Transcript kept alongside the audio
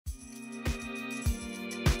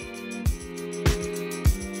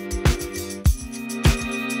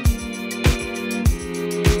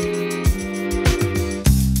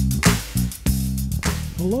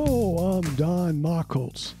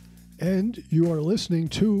Markholz, and you are listening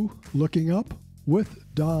to Looking Up with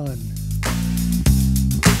Don.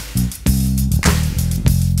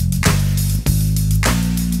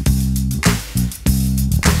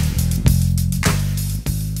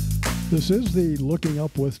 This is the Looking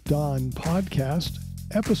Up with Don podcast,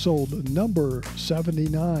 episode number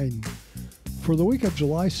 79, for the week of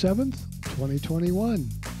July 7th, 2021.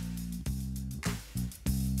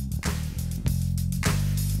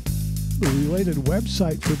 The related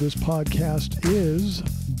website for this podcast is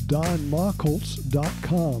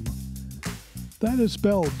donmachholz.com. That is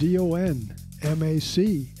spelled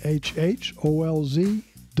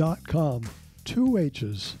DONMACHHOLZ.com. 2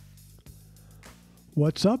 H's.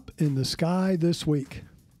 What's up in the sky this week?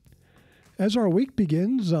 As our week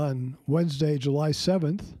begins on Wednesday, July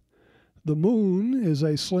 7th, the moon is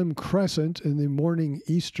a slim crescent in the morning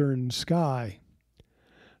eastern sky.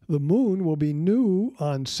 The moon will be new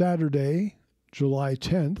on Saturday, July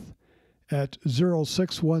 10th at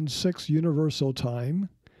 0616 Universal Time,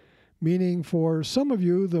 meaning for some of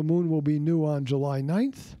you the moon will be new on July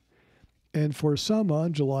 9th and for some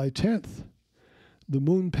on July 10th. The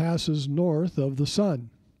moon passes north of the sun.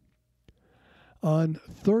 On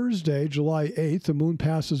Thursday, July 8th, the moon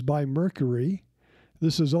passes by Mercury.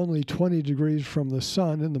 This is only 20 degrees from the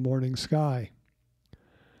sun in the morning sky.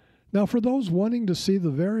 Now, for those wanting to see the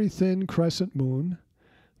very thin crescent moon,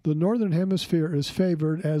 the northern hemisphere is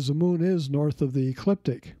favored as the moon is north of the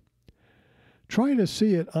ecliptic. Try to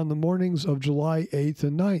see it on the mornings of July 8th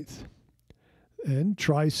and 9th. And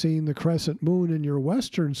try seeing the crescent moon in your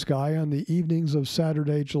western sky on the evenings of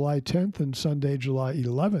Saturday, July 10th and Sunday, July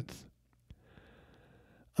 11th.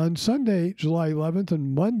 On Sunday, July 11th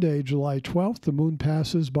and Monday, July 12th, the moon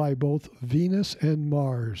passes by both Venus and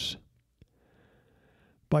Mars.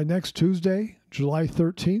 By next Tuesday, July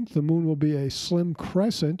 13th, the moon will be a slim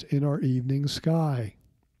crescent in our evening sky.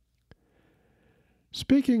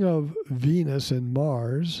 Speaking of Venus and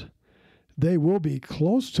Mars, they will be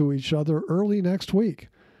close to each other early next week.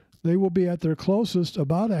 They will be at their closest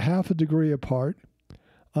about a half a degree apart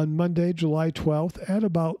on Monday, July 12th at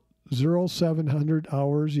about 0700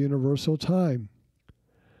 hours Universal Time.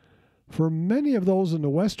 For many of those in the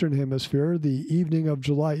Western Hemisphere, the evening of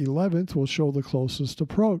July 11th will show the closest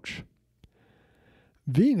approach.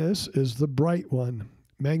 Venus is the bright one,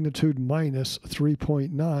 magnitude minus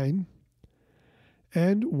 3.9,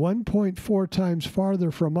 and 1.4 times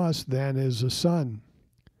farther from us than is the Sun.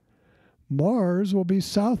 Mars will be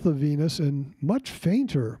south of Venus and much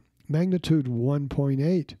fainter, magnitude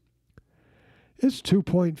 1.8. It's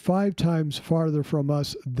 2.5 times farther from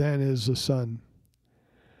us than is the Sun.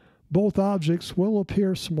 Both objects will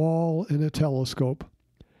appear small in a telescope.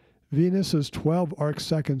 Venus is 12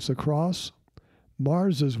 arcseconds across.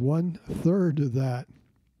 Mars is 1/3 of that.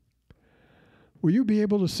 Will you be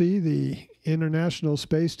able to see the International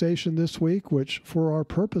Space Station this week, which, for our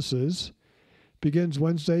purposes, begins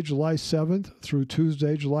Wednesday, July 7th through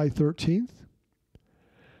Tuesday, July 13th?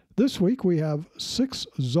 This week we have 6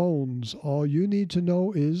 zones. All you need to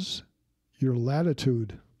know is your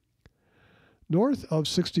latitude. North of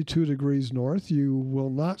 62 degrees north, you will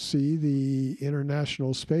not see the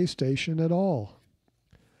International Space Station at all.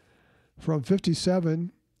 From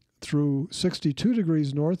 57 through 62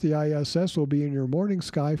 degrees north, the ISS will be in your morning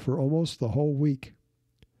sky for almost the whole week.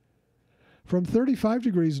 From 35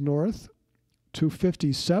 degrees north to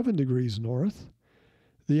 57 degrees north,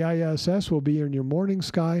 the ISS will be in your morning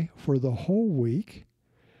sky for the whole week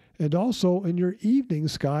and also in your evening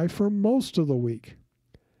sky for most of the week.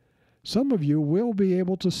 Some of you will be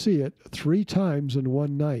able to see it 3 times in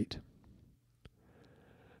one night.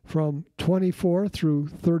 From 24 through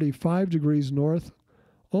 35 degrees north,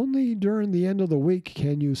 only during the end of the week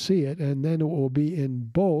can you see it, and then it will be in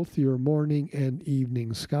both your morning and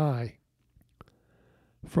evening sky.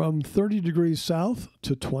 From 30 degrees south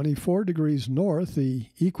to 24 degrees north, the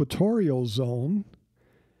equatorial zone,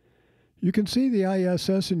 you can see the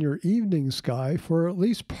ISS in your evening sky for at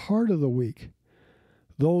least part of the week.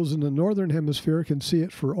 Those in the northern hemisphere can see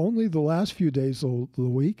it for only the last few days of the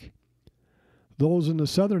week. Those in the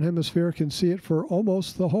southern hemisphere can see it for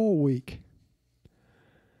almost the whole week.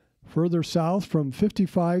 Further south, from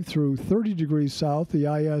 55 through 30 degrees south, the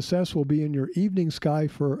ISS will be in your evening sky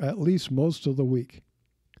for at least most of the week.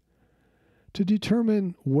 To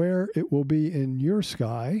determine where it will be in your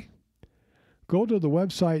sky, go to the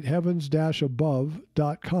website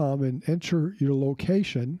heavens-above.com and enter your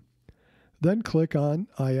location. Then click on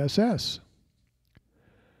ISS.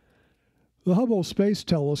 The Hubble Space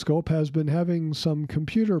Telescope has been having some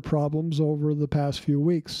computer problems over the past few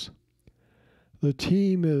weeks. The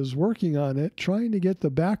team is working on it, trying to get the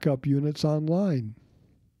backup units online.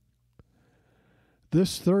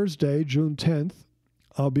 This Thursday, June 10th,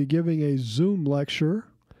 I'll be giving a Zoom lecture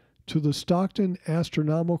to the Stockton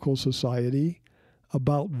Astronomical Society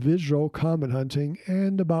about visual comet hunting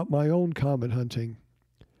and about my own comet hunting.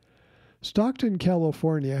 Stockton,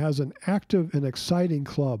 California has an active and exciting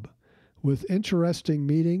club with interesting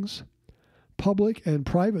meetings, public and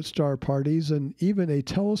private star parties, and even a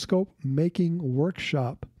telescope making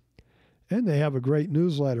workshop. And they have a great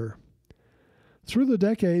newsletter. Through the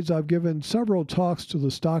decades, I've given several talks to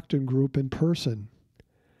the Stockton group in person.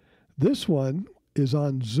 This one is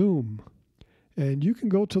on Zoom, and you can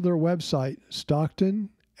go to their website, Stockton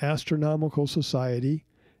Astronomical Society,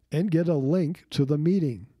 and get a link to the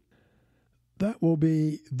meeting. That will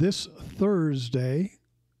be this Thursday,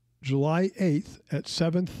 July 8th at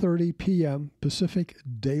 7:30 p.m. Pacific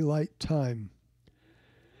Daylight Time.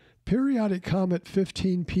 Periodic comet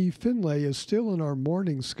 15P Finlay is still in our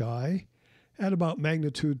morning sky at about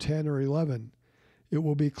magnitude 10 or 11. It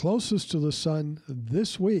will be closest to the Sun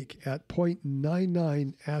this week at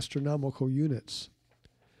 0.99 astronomical units.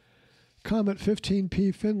 Comet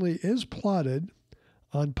 15P Finlay is plotted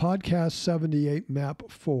on podcast 78 map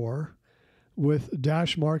 4 with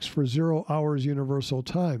dash marks for 0 hours universal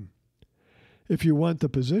time. If you want the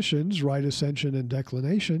positions, right ascension and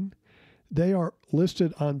declination, they are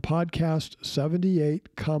listed on podcast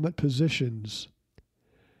 78 comet positions.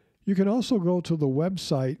 You can also go to the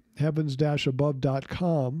website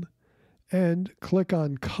heavens-above.com and click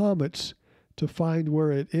on comets to find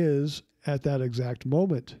where it is at that exact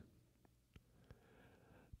moment.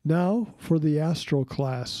 Now for the astral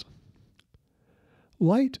class.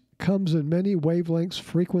 Light comes in many wavelengths,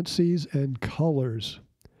 frequencies, and colors.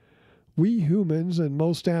 We humans and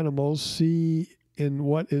most animals see in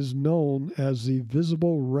what is known as the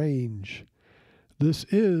visible range. This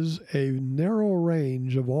is a narrow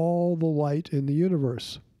range of all the light in the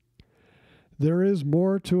universe. There is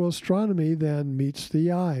more to astronomy than meets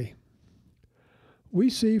the eye.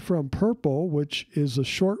 We see from purple, which is a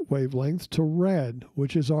short wavelength, to red,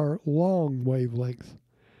 which is our long wavelength.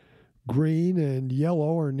 Green and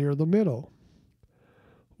yellow are near the middle.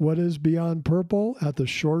 What is beyond purple at the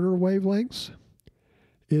shorter wavelengths?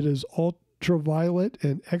 It is ultraviolet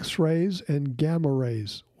and X-rays and gamma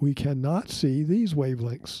rays. We cannot see these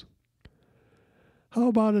wavelengths. How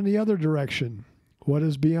about in the other direction? What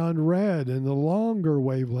is beyond red and the longer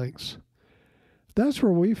wavelengths? That's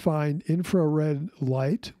where we find infrared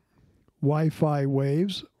light, Wi-Fi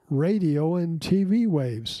waves, radio and TV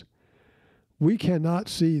waves. We cannot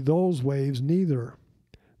see those waves neither,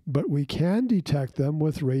 but we can detect them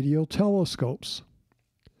with radio telescopes.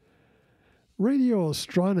 Radio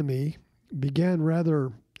astronomy began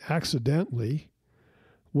rather accidentally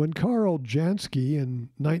when Karl Jansky in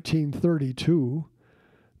 1932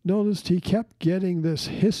 noticed he kept getting this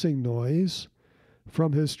hissing noise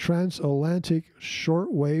from his transatlantic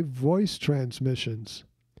shortwave voice transmissions.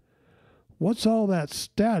 What's all that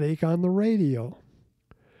static on the radio?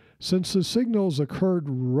 Since the signals occurred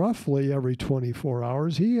roughly every 24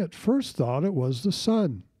 hours, he at first thought it was the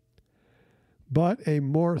sun. But a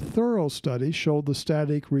more thorough study showed the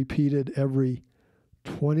static repeated every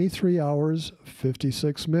 23 hours,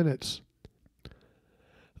 56 minutes.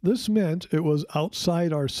 This meant it was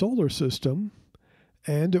outside our solar system,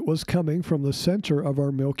 and it was coming from the center of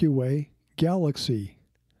our Milky Way galaxy.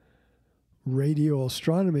 Radio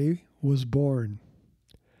astronomy was born.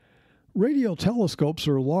 Radio telescopes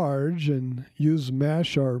are large and use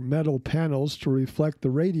mesh or metal panels to reflect the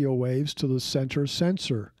radio waves to the center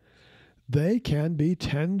sensor. They can be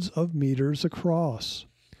tens of meters across.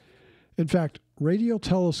 In fact, radio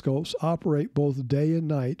telescopes operate both day and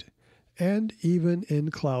night, and even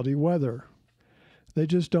in cloudy weather. They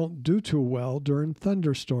just don't do too well during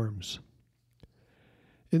thunderstorms.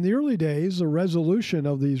 In the early days, the resolution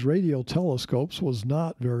of these radio telescopes was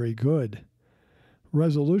not very good.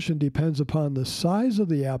 Resolution depends upon the size of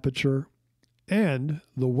the aperture and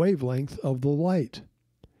the wavelength of the light.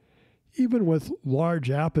 Even with large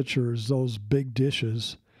apertures, those big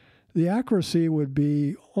dishes, the accuracy would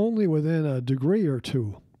be only within a degree or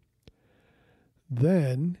two.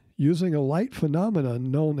 Then, using a light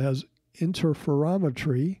phenomenon known as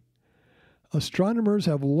interferometry, astronomers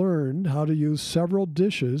have learned how to use several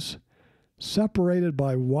dishes separated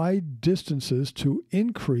by wide distances to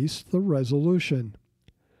increase the resolution.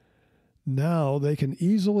 Now they can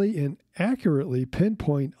easily and accurately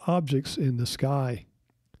pinpoint objects in the sky.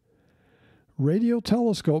 Radio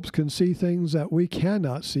telescopes can see things that we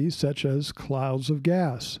cannot see, such as clouds of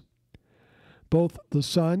gas. Both the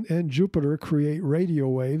Sun and Jupiter create radio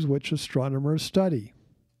waves which astronomers study.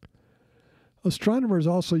 Astronomers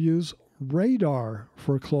also use radar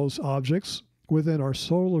for close objects within our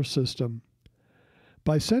solar system.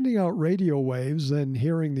 By sending out radio waves, then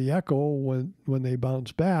hearing the echo when they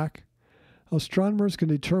bounce back, astronomers can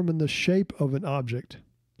determine the shape of an object.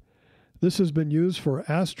 This has been used for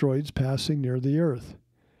asteroids passing near the Earth.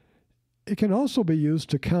 It can also be used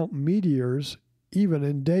to count meteors even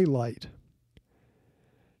in daylight.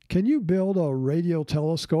 Can you build a radio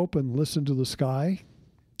telescope and listen to the sky?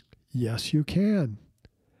 Yes, you can.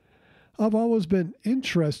 I've always been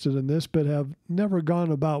interested in this, but have never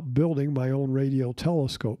gone about building my own radio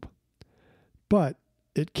telescope. But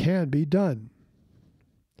it can be done.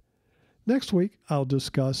 Next week, I'll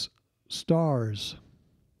discuss stars.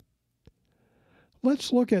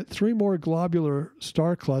 Let's look at 3 more globular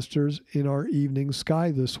star clusters in our evening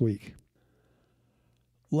sky this week.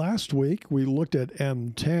 Last week, we looked at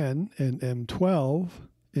M10 and M12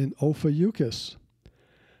 in Ophiuchus.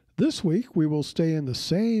 This week, we will stay in the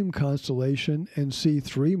same constellation and see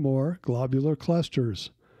 3 more globular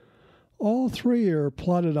clusters. All 3 are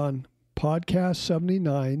plotted on Podcast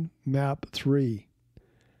 79, Map 3.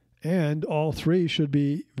 And all 3 should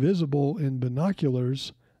be visible in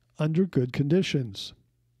binoculars under good conditions.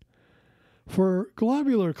 For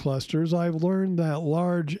globular clusters, I've learned that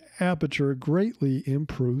large aperture greatly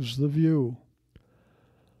improves the view.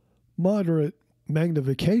 Moderate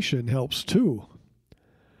magnification helps too.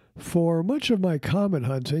 For much of my comet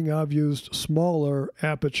hunting, I've used smaller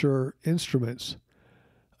aperture instruments,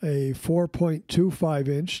 a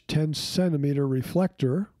 4.25-inch 10-centimeter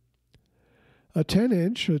reflector, a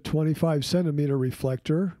 10-inch, a 25-centimeter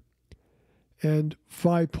reflector, and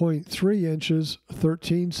 5.3 inches,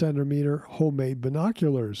 13-centimeter homemade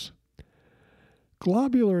binoculars.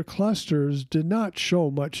 Globular clusters did not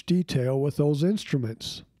show much detail with those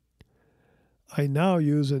instruments. I now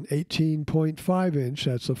use an 18.5-inch,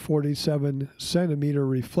 that's a 47-centimeter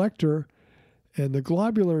reflector, and the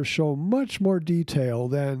globulars show much more detail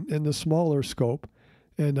than in the smaller scope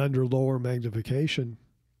and under lower magnification.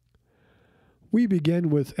 We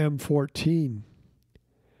begin with M14.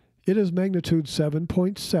 It is magnitude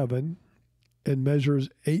 7.7 and measures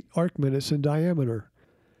 8 arc minutes in diameter.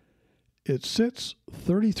 It sits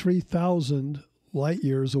 33,000 light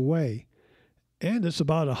years away, and it's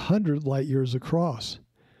about 100 light years across.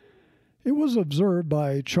 It was observed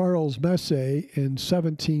by Charles Messier in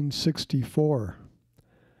 1764.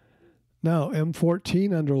 Now,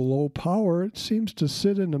 M14 under low power, it seems to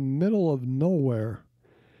sit in the middle of nowhere.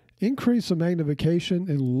 Increase the magnification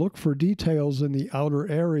and look for details in the outer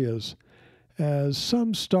areas, as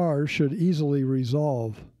some stars should easily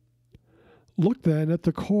resolve. Look then at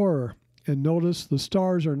the core and notice the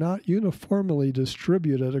stars are not uniformly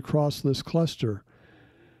distributed across this cluster.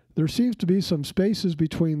 There seems to be some spaces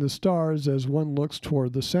between the stars as one looks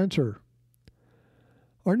toward the center.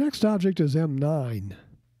 Our next object is M9.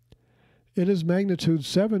 It is magnitude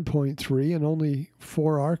 7.3 and only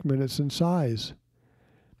 4 arc minutes in size.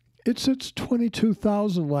 It sits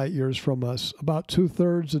 22,000 light years from us, about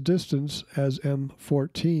 2/3 the distance as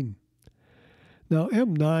M14. Now,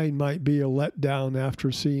 M9 might be a letdown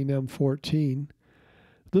after seeing M14.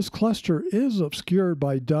 This cluster is obscured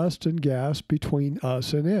by dust and gas between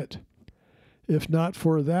us and it. If not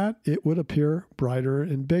for that, it would appear brighter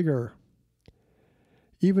and bigger.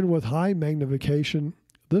 Even with high magnification,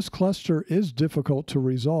 this cluster is difficult to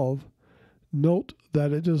resolve. Note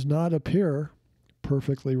that it does not appear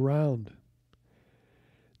perfectly round.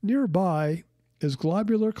 Nearby is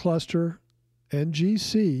globular cluster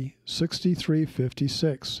NGC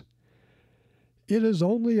 6356. It is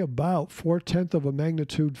only about 4/10 of a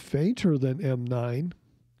magnitude fainter than M9.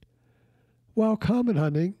 While comet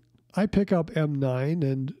hunting, I pick up M9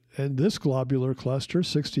 and this globular cluster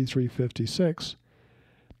 6356,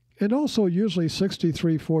 and also usually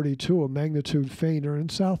 6342, a magnitude fainter and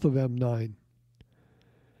south of M9.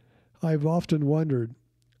 I've often wondered,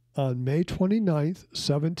 on May 29,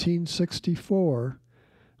 1764,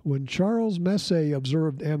 when Charles Messier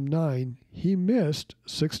observed M9, he missed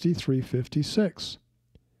 6356.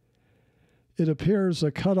 It appears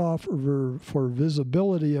the cutoff for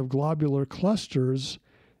visibility of globular clusters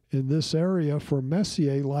in this area for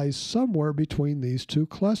Messier lies somewhere between these 2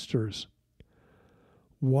 clusters.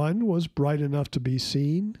 One was bright enough to be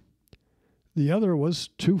seen. The other was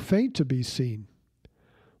too faint to be seen.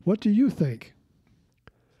 What do you think?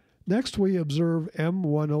 Next, we observe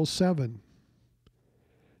M107.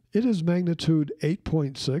 It is magnitude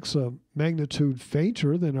 8.6, a magnitude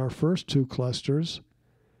fainter than our first 2 clusters.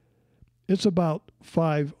 It's about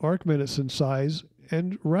 5 arc minutes in size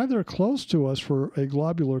and rather close to us for a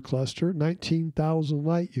globular cluster, 19,000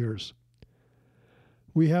 light years.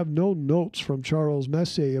 We have no notes from Charles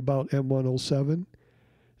Messier about M107.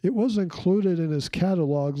 It was included in his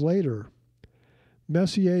catalog later.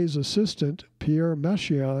 Messier's assistant, Pierre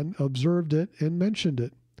Machian, observed it and mentioned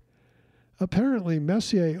it. Apparently,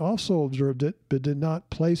 Messier also observed it, but did not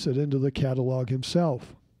place it into the catalog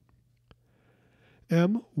himself.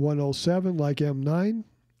 M107, like M9,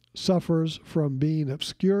 suffers from being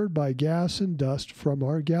obscured by gas and dust from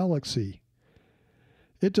our galaxy.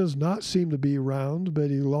 It does not seem to be round,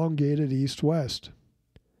 but elongated east-west.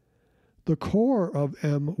 The core of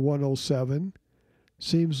M107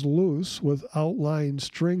 seems loose, with outlined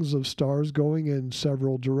strings of stars going in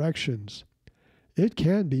several directions. It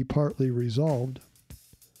can be partly resolved.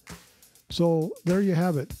 So there you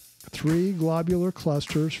have it. 3 globular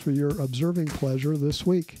clusters for your observing pleasure this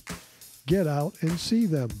week. Get out and see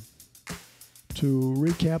them. To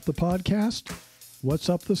recap the podcast, what's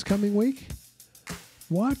up this coming week?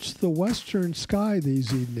 Watch the western sky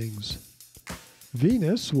these evenings.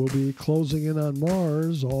 Venus will be closing in on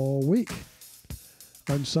Mars all week.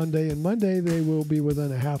 On Sunday and Monday, they will be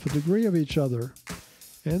within a half a degree of each other,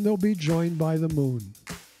 and they'll be joined by the moon.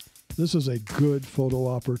 This is a good photo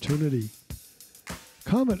opportunity.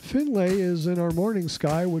 Comet Finlay is in our morning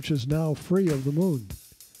sky, which is now free of the moon.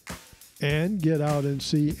 And get out and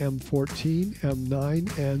see M14,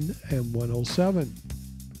 M9, and M107.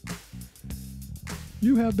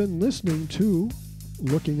 You have been listening to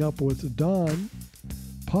Looking Up with Don,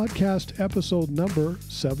 podcast episode number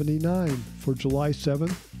 79 for July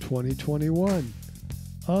 7th, 2021.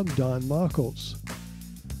 I'm Don Machholz.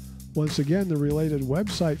 Once again, the related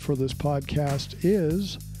website for this podcast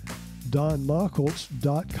is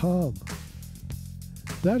donmachholz.com.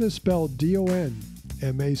 That is spelled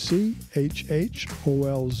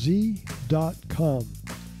DONMACHHOLZ.com.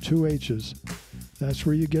 2 H's. That's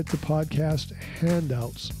where you get the podcast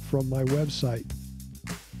handouts from my website.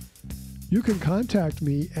 You can contact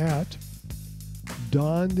me at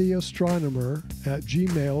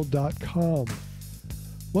dontheastronomer@gmail.com.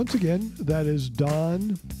 Once again, that is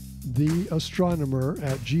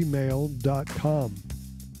dontheastronomer@gmail.com.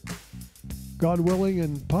 God willing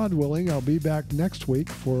and pod willing, I'll be back next week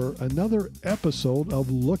for another episode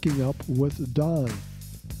of Looking Up with Don.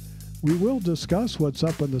 We will discuss what's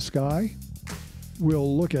up in the sky.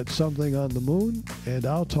 We'll look at something on the moon, and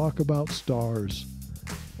I'll talk about stars.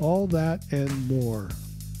 All that and more.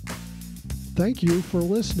 Thank you for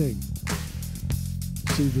listening.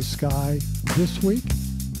 See the sky this week.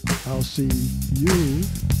 I'll see you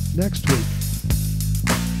next week.